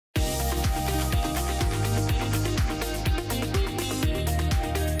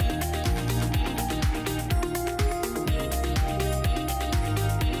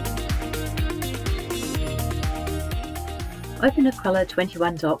openEQUELLA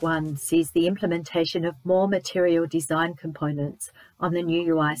 21.1 sees the implementation of more material design components on the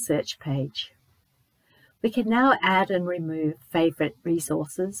new UI search page. We can now add and remove favourite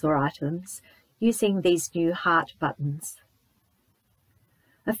resources or items using these new heart buttons.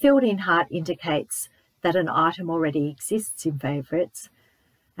 A filled-in heart indicates that an item already exists in favourites,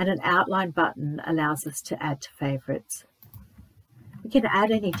 and an outline button allows us to add to favourites. We can add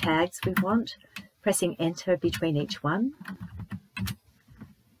any tags we want, pressing enter between each one,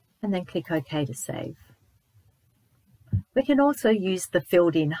 and then click OK to save. We can also use the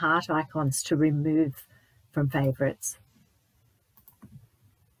filled-in heart icons to remove from favourites.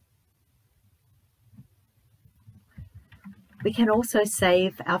 We can also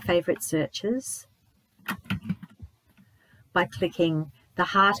save our favourite searches by clicking the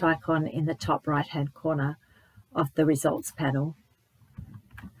heart icon in the top right-hand corner of the results panel.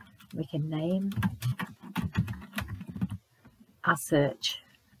 We can name our search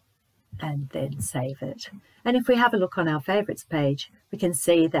and then save it. And if we have a look on our favourites page, we can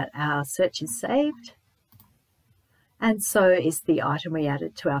see that our search is saved, and so is the item we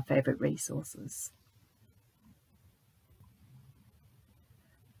added to our favourite resources.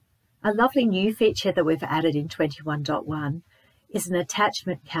 A lovely new feature that we've added in 21.1 is an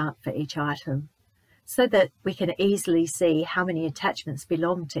attachment count for each item, so that we can easily see how many attachments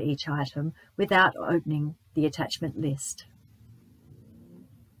belong to each item without opening the attachment list.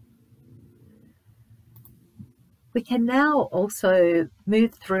 We can now also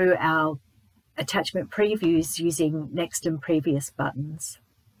move through our attachment previews using next and previous buttons.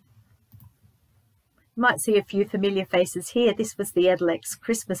 You might see a few familiar faces here. This was the Edalex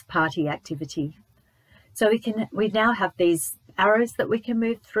Christmas party activity. So we now have these arrows that we can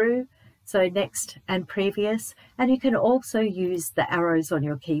move through, so next and previous, and you can also use the arrows on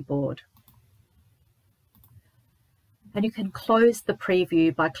your keyboard. And you can close the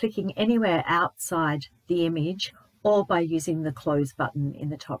preview by clicking anywhere outside the image or by using the close button in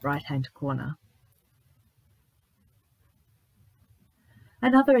the top right-hand corner.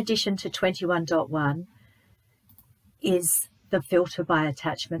 Another addition to 21.1 is the filter by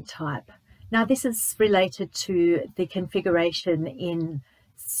attachment type. Now this is related to the configuration in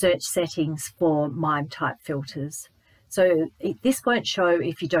search settings for MIME type filters. So this won't show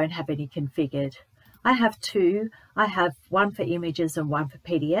if you don't have any configured. I have two. I have one for images and one for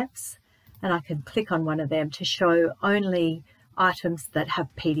PDFs, and I can click on one of them to show only items that have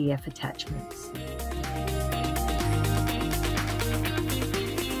PDF attachments.